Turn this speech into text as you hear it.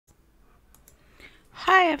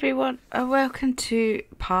Hi everyone, and welcome to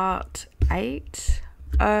part 8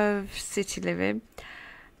 of City Living.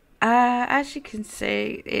 As you can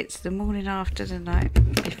see, it's the morning after the night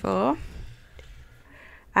before,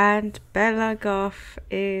 and Bella Goth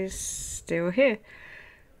is still here.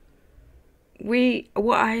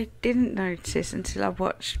 What I didn't notice until I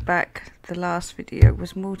watched back the last video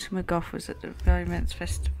was Mortimer Goth was at the Romance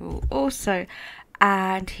Festival also,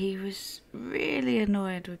 and he was really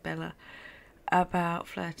annoyed with Bella about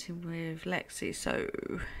flirting with Lexi, so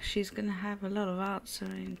she's going to have a lot of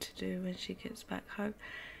answering to do when she gets back home.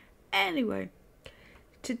 Anyway,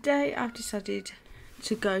 today I've decided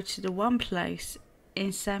to go to the one place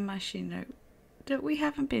in San Myshuno that we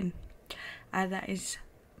haven't been, and that is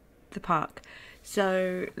the park.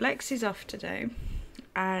 So Lexi's off today,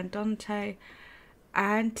 and Dante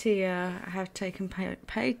and Tia have taken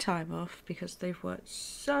paid time off because they've worked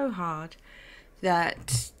so hard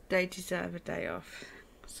that they deserve a day off.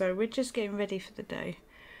 So we're just getting ready for the day,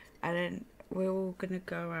 and then we're all gonna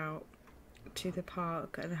go out to the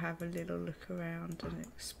park and have a little look around and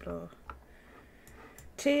explore.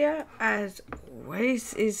 Tia, as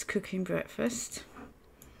always, is cooking breakfast.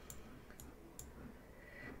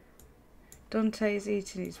 Dante's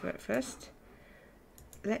eating his breakfast.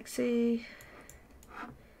 Lexi,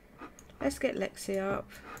 let's get Lexi up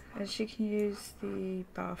and she can use the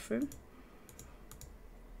bathroom.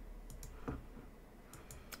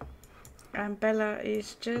 And Bella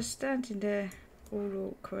is just standing there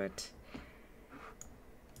all awkward.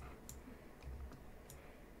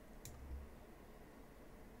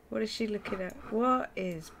 What is she looking at? What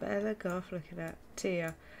is Bella Goth looking at?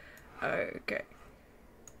 Tia. Okay.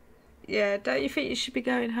 Yeah, don't you think you should be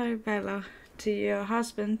going home, Bella? To your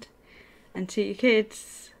husband and to your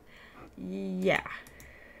kids? Yeah.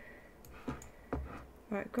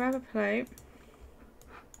 Right, grab a plate.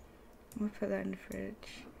 We'll put that in the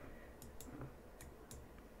fridge.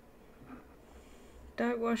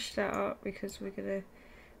 Don't wash that up because we're going to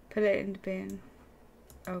put it in the bin.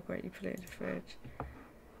 Oh great, you put it in the fridge.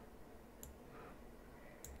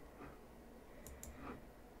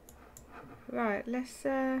 Right, let's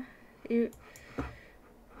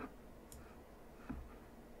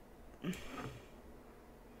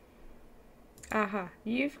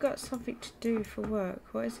you've got something to do for work.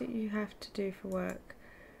 What is it you have to do for work?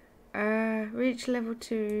 Reach level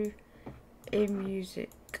 2 in music.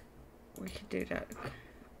 We can do that.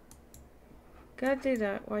 Go do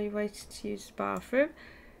that while you waited to use the bathroom.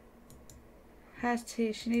 Has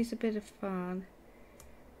tea. She needs a bit of fun.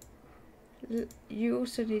 You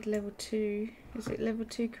also need level 2. Is it level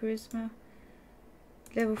 2 charisma?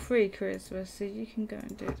 Level 3 charisma. So you can go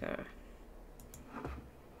and do that.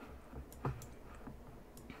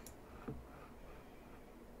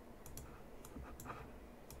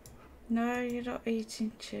 No, you're not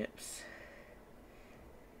eating chips.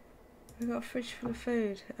 We've got a fridge full of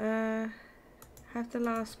food. Have the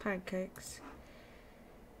last pancakes.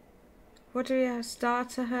 What do we have?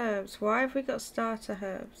 Starter herbs. Why have we got starter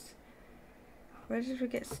herbs? Where did we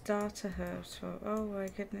get starter herbs from? Oh my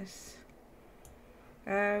goodness.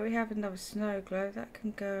 We have another snow globe. That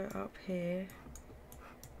can go up here.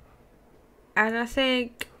 And I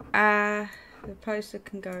think the poster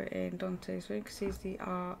can go in Dante's room because he's the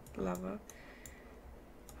art lover.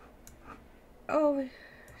 Oh,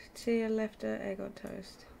 Tia left her egg on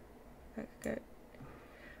toast. That could go.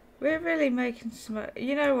 We're really making some.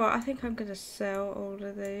 You know what? I think I'm gonna sell all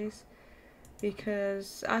of these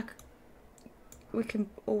because we can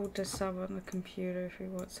order some on the computer if we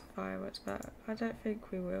want some fireworks, but I don't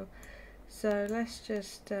think we will. So let's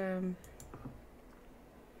just the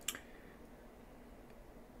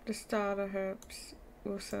starter herbs.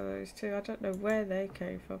 We'll sell those too. I don't know where they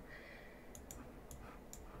came from.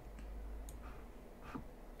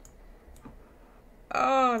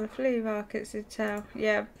 Oh, the flea market's in town.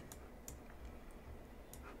 Yeah.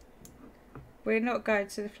 We're not going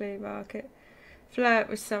to the flea market. Flirt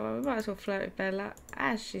with someone. We might as well flirt with Bella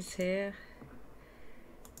as she's here.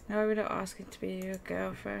 No, we're not asking to be your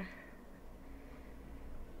girlfriend.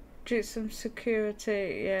 Drink some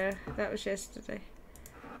security. Yeah, that was yesterday.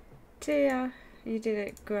 Tia, you did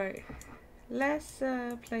it great. Let's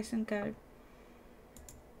play some game.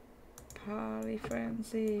 Party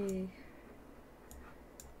frenzy.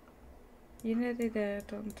 You're nearly there,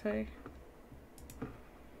 Dante.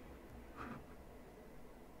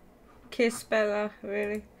 Kiss Bella,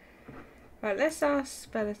 really? Right, let's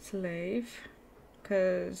ask Bella to leave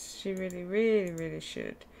because she really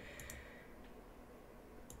should.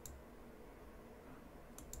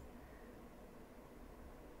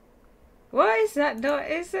 What is that?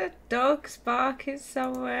 Is a dog barking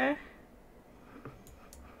somewhere?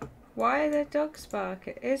 Why are there dogs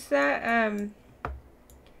barking? Is that an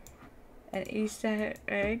Easter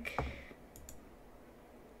egg?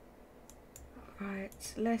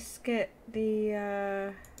 Right, let's get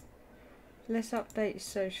the let's update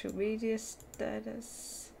social media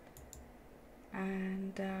status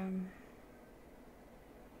and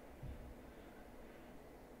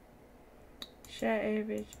share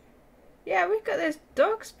image. Yeah, we've got those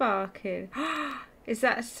dogs barking. Is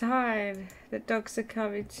that a sign that dogs are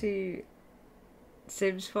coming to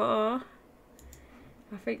Sims 4?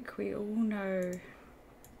 I think we all know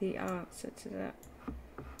the answer to that.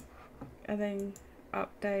 And then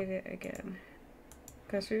update it again.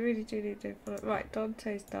 Because we really do need to follow. Right,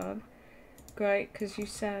 Dante's done. Great, because you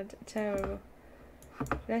sound terrible.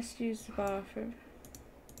 Let's use the bathroom.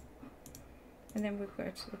 And then we'll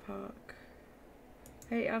go to the park.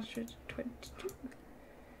 822.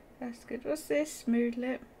 That's good. What's this?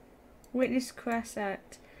 Moodlet. Witness crash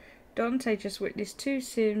act. Dante just witnessed 2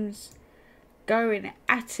 Sims going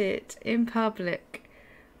at it in public.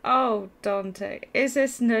 Oh, Dante. Is there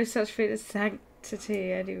no such thing as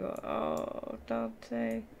sanctity anymore? Oh,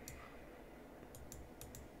 Dante.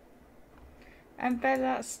 And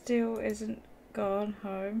Bella still isn't gone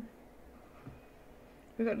home.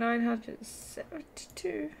 We've got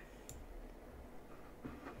 972.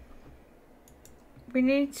 We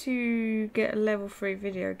need to get a level 3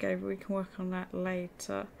 video game, but we can work on that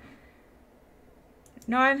later.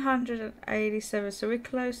 987, so we're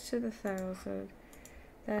close to the 1,000.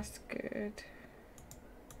 That's good.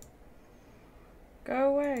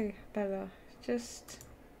 Go away, Bella. Just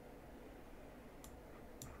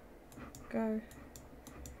go.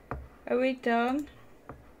 Are we done?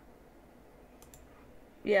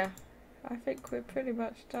 Yeah, I think we're pretty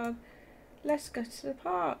much done. Let's go to the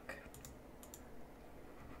park.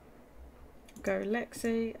 Go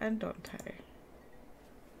Lexi and Dante.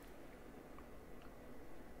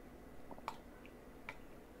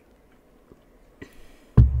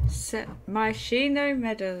 Myshuno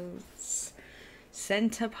Meadows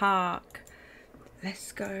Center Park.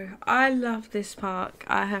 Let's go. I love this park,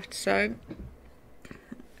 I have to say.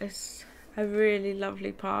 It's a really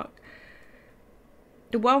lovely park.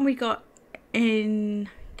 The one we got in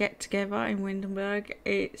Get Together in Windenburg,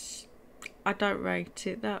 I don't rate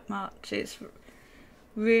it that much. It's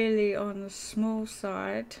really on the small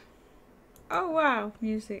side. Oh wow,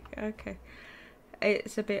 music. Okay.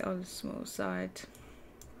 It's a bit on the small side,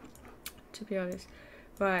 to be honest.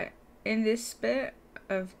 Right, in this bit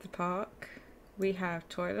of the park we have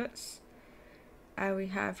toilets and we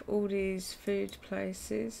have all these food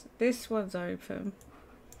places. This one's open.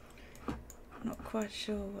 Not quite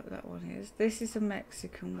sure what that one is. This is a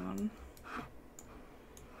Mexican one.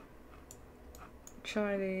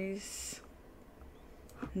 Chinese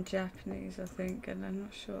and Japanese, I think, and I'm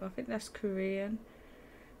not sure. I think that's Korean,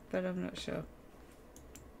 but I'm not sure.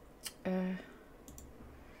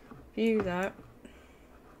 View that.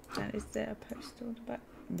 And is there a poster on the back?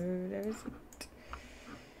 No, there isn't.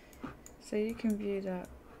 So you can view that.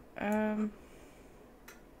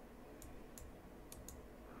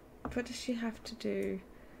 What does she have to do?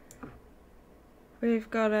 We've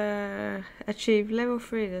got to achieve level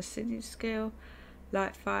 3 the city skill,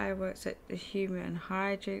 light fireworks at the Human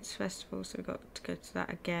Hydrates Festival, so we've got to go to that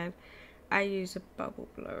again. I use a bubble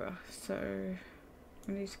blower, so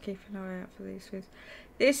we need to keep an eye out for these things.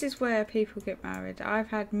 This is where people get married. I've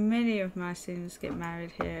had many of my Sims get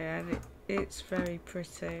married here, and it's very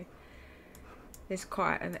pretty. It's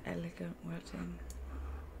quite an elegant wedding.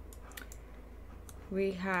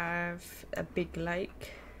 We have a big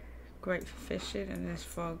lake, great for fishing, and there's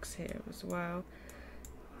frogs here as well.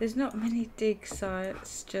 There's not many dig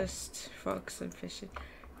sites, just frogs and fishing.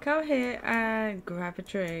 Come here and grab a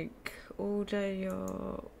drink. Order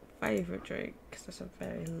your favourite drink, because that's a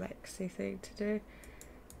very Lexi thing to do.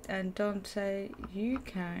 And Dante, you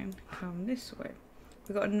can come this way.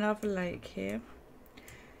 We've got another lake here.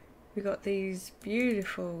 We've got these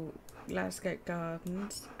beautiful landscape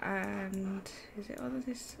gardens, and is it on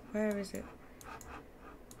this? Where is it?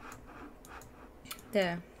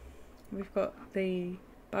 There. We've got the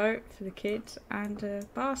boat for the kids and a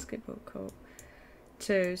basketball court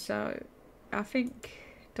too, so I think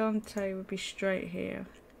Dante would be straight here.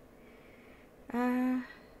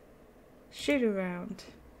 Shoot around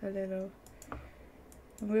a little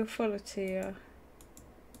and we'll follow Tia.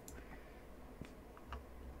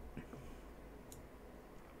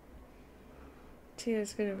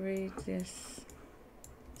 Tia's going to read this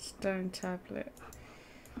stone tablet.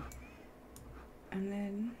 And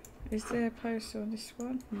then, is there a poster on this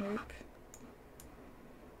one? Nope.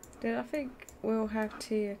 Then I think we'll have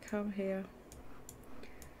Tia come here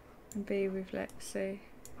and be with Lexi.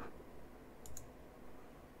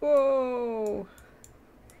 Whoa!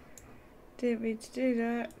 Didn't mean to do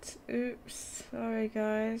that. Oops. Sorry,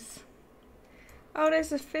 guys. Oh,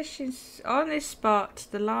 there's a fishing... On this spot,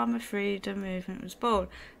 the llama freedom movement was born.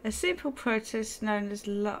 A simple protest known as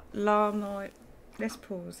Lamoid... Let's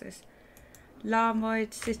pause this.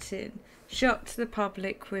 Lamoid sit-in shocked the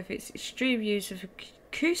public with its extreme use of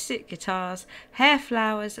acoustic guitars, hair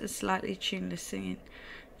flowers and slightly tuneless singing.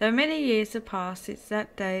 Though many years have passed since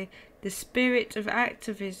that day, the spirit of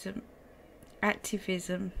activism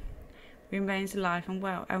remains alive and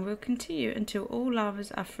well, and will continue until all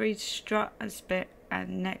llamas are free to strut and spit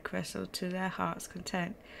and neck wrestle to their heart's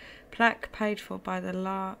content. Plaque paid for by the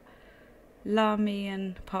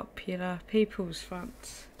Lamian Popular People's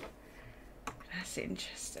Front. That's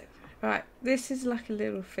interesting. Right, this is like a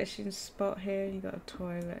little fishing spot here. You got a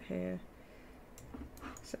toilet here.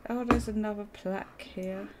 So, oh, there's another plaque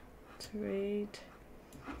here to read.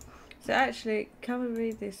 So actually, come and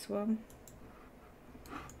read this one.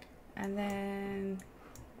 And then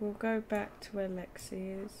we'll go back to where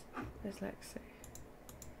Lexi is. There's Lexi.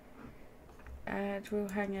 And we'll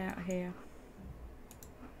hang out here.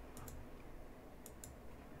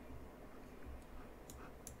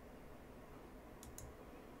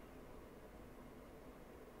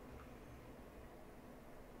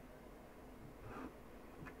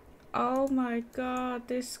 Oh my god,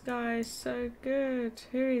 this guy is so good.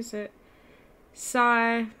 Who is it?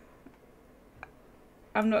 Sai.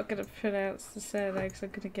 I'm not going to pronounce the surname because I'm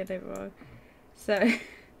going to get it wrong. So,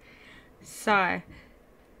 Sai.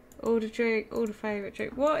 All the drink, all the favourite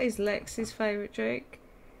drink. What is Lexi's favourite drink?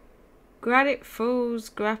 Granite Falls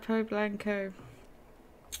Grappo Blanco.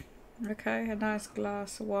 Okay, a nice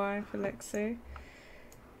glass of wine for Lexi.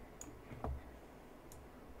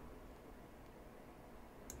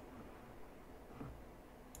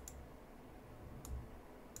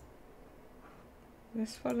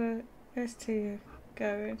 Let's follow Tia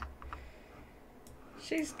going.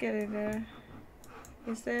 She's getting there.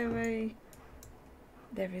 Is there a...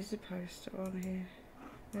 There is a poster on here.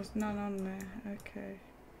 There's none on there. Okay.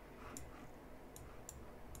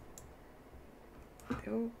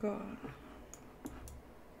 They're all gone.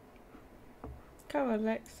 Come on,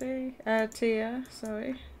 Lexi. Tia,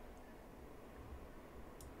 sorry.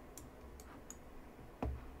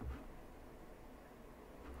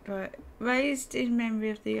 Right. Raised in memory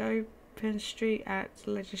of the Open Street Act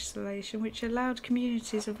legislation, which allowed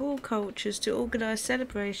communities of all cultures to organise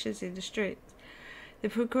celebrations in the streets. The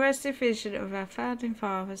progressive vision of our founding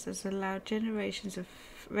fathers has allowed generations of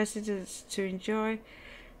residents to enjoy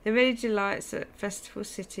the many delights that Festival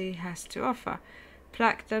City has to offer.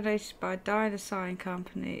 Plaque donated by Diner Sign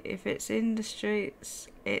Company. If it's in the streets,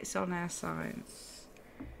 it's on our signs.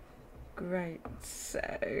 Great.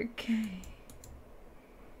 Okay.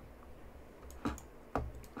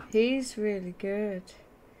 He's really good.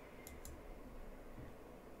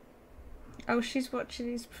 Oh, she's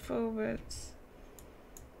watching his performance.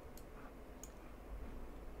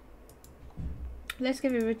 Let's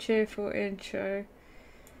give him a cheerful intro.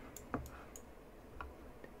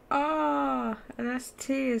 Ah, and that's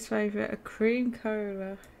Tia's favourite, a cream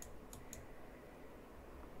cola.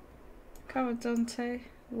 Come on, Dante.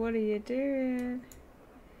 What are you doing?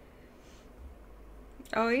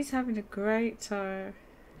 Oh, he's having a great time.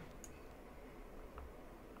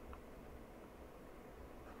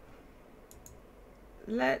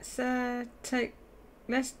 Let's dunk.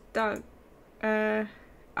 I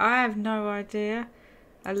have no idea.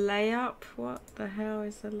 A layup? What the hell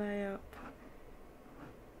is a layup?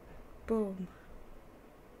 Boom.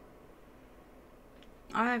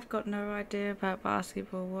 I have got no idea about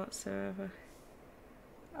basketball whatsoever.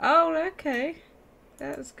 Oh, okay.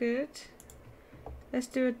 That was good. Let's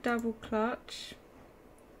do a double clutch.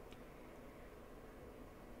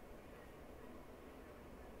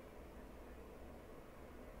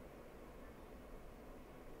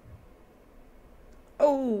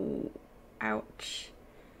 Oh, ouch.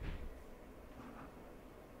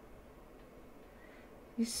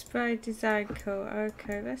 You sprayed his ankle.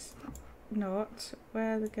 Okay, let's not.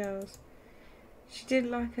 Where are the girls? She didn't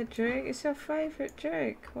like her drink. It's her favourite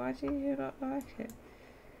drink. Why do you not like it?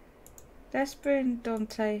 Let's bring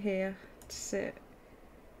Dante here to sit.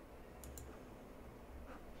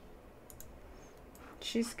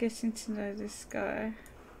 She's getting to know this guy.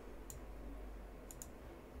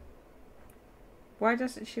 Why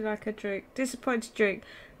doesn't she like her drink? Disappointed drink.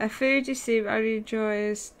 A food you seem only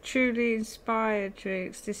enjoys truly inspired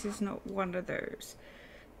drinks. This is not one of those.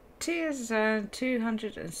 Tia's earned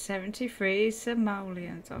 273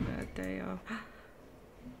 simoleons on her day off.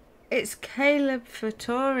 It's Caleb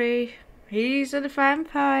Fattori. He's a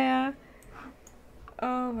vampire.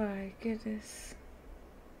 Oh my goodness.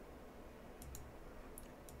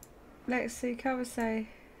 Let's see, come and say,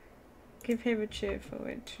 give him a cheerful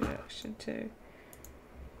introduction too.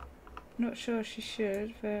 Not sure she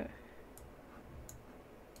should, but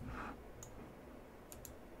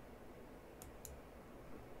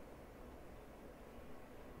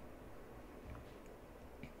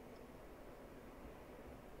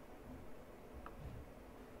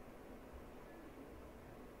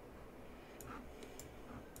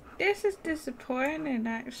this is disappointing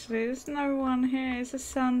actually. There's no one here. It's a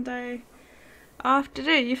Sunday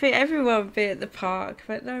afternoon. You think everyone would be at the park,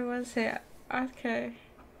 but no one's here. Okay.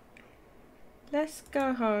 Let's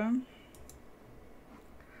go home.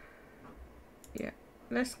 Yeah,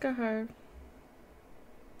 let's go home.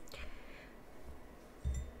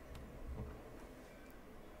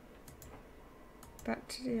 Back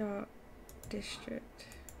to the art district.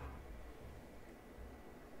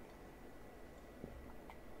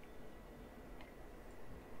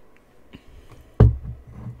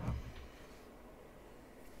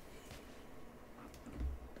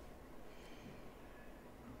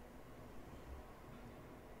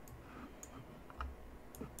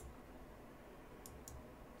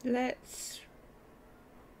 Let's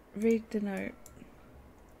read the note.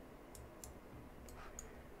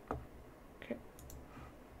 Okay.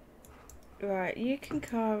 Right, you can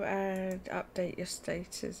come and update your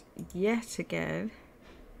status yet again.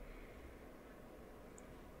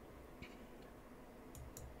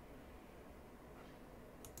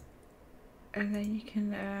 And then you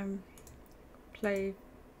can play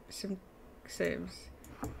some Sims,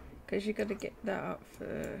 because you got to get that up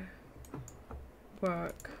for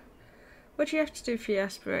work. What do you have to do for your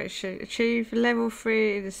aspiration? Achieve level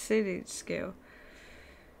 3 in the singing skill.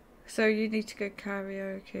 So you need to go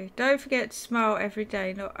karaoke. Don't forget to smile every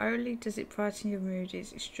day. Not only does it brighten your mood,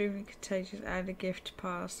 it's extremely contagious and a gift to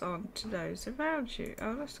pass on to those around you.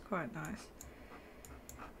 Oh, that's quite nice.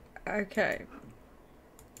 Okay.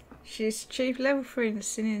 She's achieved level 3 in the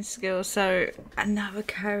singing skill, so another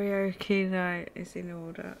karaoke night is in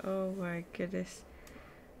order. Oh my goodness.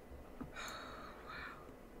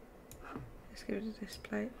 Let's go to this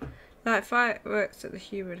plate. Like fireworks at the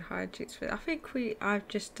human hijinks. I think I've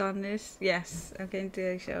just done this. Yes, I'm getting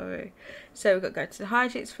deja vu. So we've got to go to the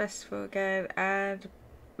hijinks festival again, and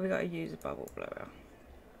we've got to use a bubble blower.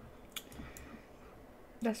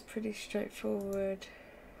 That's pretty straightforward.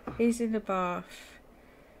 He's in the bath.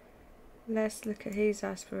 Let's look at his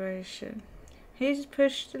aspiration. He's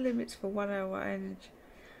pushed the limits for 1 hour and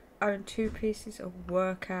own 2 pieces of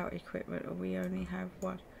workout equipment, and we only have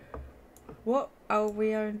 1. What? Oh,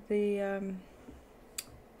 we own the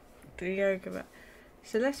yoga mat.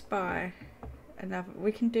 So let's buy another.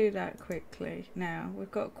 We can do that quickly now. We've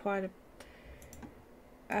got quite a.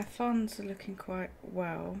 Our funds are looking quite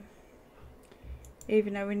well,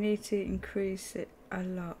 even though we need to increase it a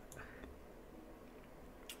lot.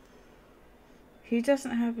 He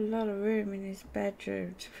doesn't have a lot of room in his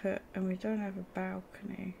bedroom to put, and we don't have a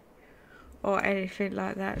balcony or anything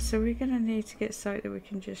like that, so we're gonna need to get something that we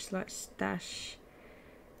can just like stash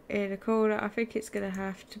in a corner. I think it's gonna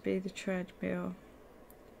have to be the treadmill,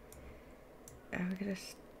 and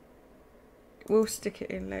we'll stick it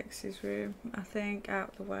in Lexi's room, I think,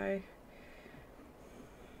 out the way,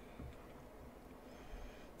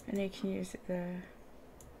 and he can use it there.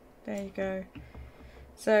 There you go.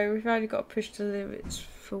 So we've only got to push the limits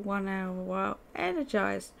for 1 hour while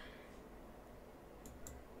energized.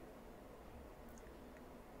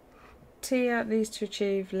 Tia needs to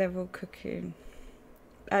achieve level 5 cooking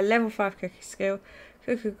skill,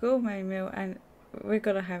 cook a gourmet meal, and we're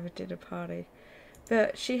gonna have a dinner party.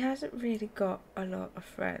 But she hasn't really got a lot of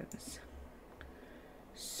friends,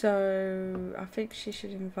 so I think she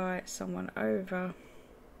should invite someone over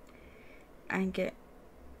and get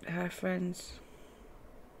her friends.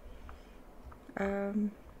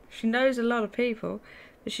 She knows a lot of people,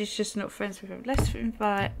 but she's just not friends with them. Let's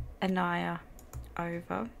invite Anaya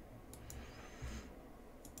over.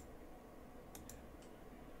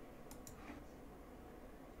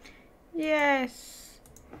 Yes.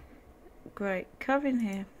 Great. Come in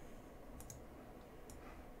here.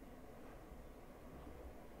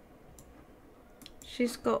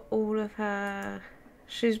 She's got all of her.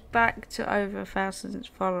 She's back to over 1,000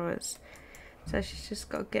 followers. So she's just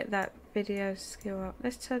got to get that video skill up.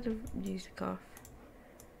 Let's turn the music off.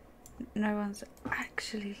 No one's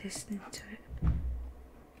actually listening to it.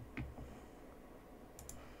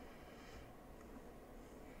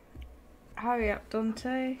 Hurry up,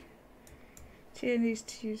 Dante. Tia needs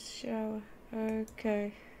to use the shower.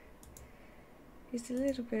 Okay. He's a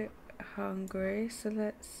little bit hungry, so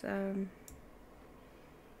let's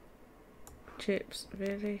chips,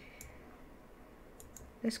 really.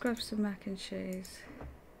 Let's grab some mac and cheese.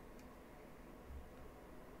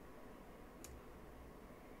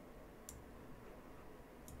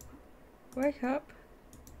 Wake up.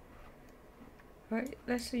 Right,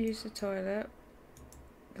 let's use the toilet.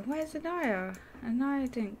 Where's Anaya? Anaya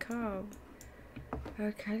didn't come.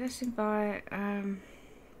 Okay, let's invite Penny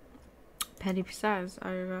Pizzazz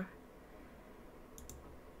over.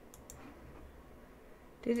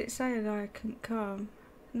 Did it say Anaya couldn't come?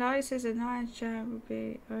 No, it says Anaya jam will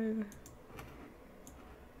be over.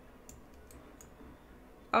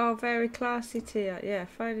 Oh, very classy, Tia. Yeah,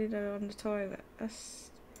 finding her on the toilet.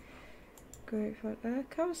 That's great fun.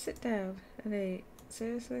 Come and sit down and eat.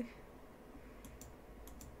 Seriously?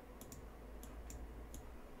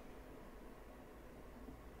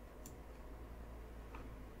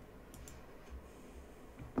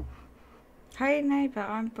 Hey neighbour,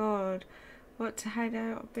 I'm bored. Want to hang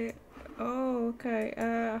out a bit? Oh, okay.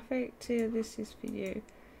 I think Tia, this is for you.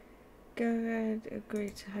 Go ahead,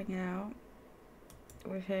 agree to hang out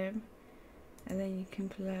with him, and then you can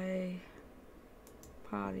play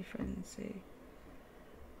Party Frenzy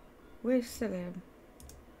with Salim.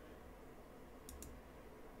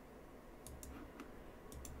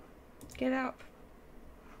 Get up.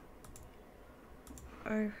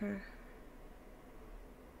 Okay.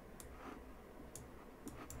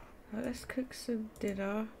 Right, let's cook some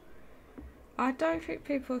dinner. I don't think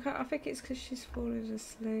people can. I think it's because she's fallen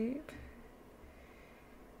asleep.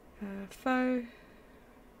 Tofu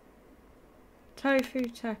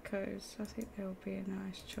tacos. I think they'll be a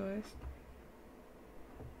nice choice.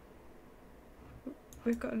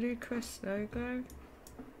 We've got a new Quest logo.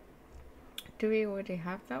 Do we already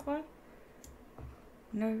have that one?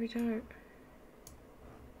 No, we don't.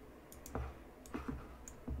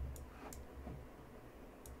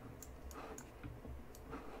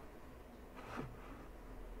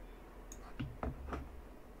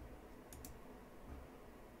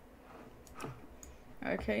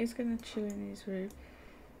 Okay, he's gonna chill in his room.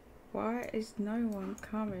 Why is no one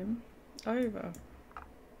coming over?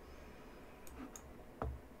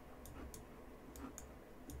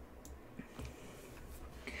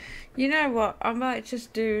 You know what? I might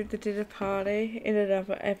just do the dinner party in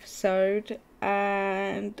another episode,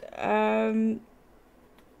 and and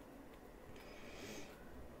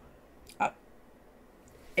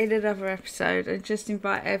just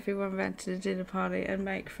invite everyone round to the dinner party and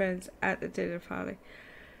make friends at the dinner party.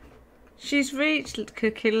 She's reached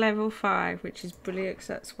cooking level 5, which is brilliant because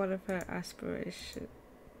that's one of her aspirations.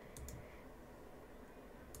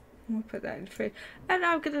 We'll put that in the fridge. And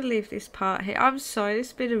I'm going to leave this part here. I'm sorry,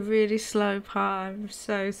 it's been a really slow part. I'm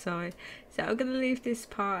so sorry. So I'm going to leave this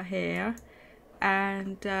part here.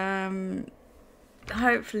 And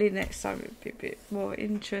hopefully next time it'll be a bit more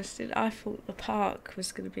interesting. I thought the park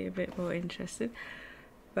was going to be a bit more interesting,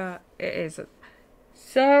 but it isn't.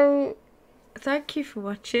 So thank you for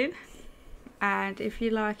watching. And if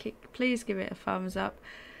you like it, please give it a thumbs up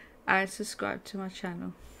and subscribe to my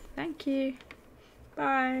channel. Thank you.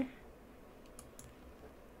 Bye.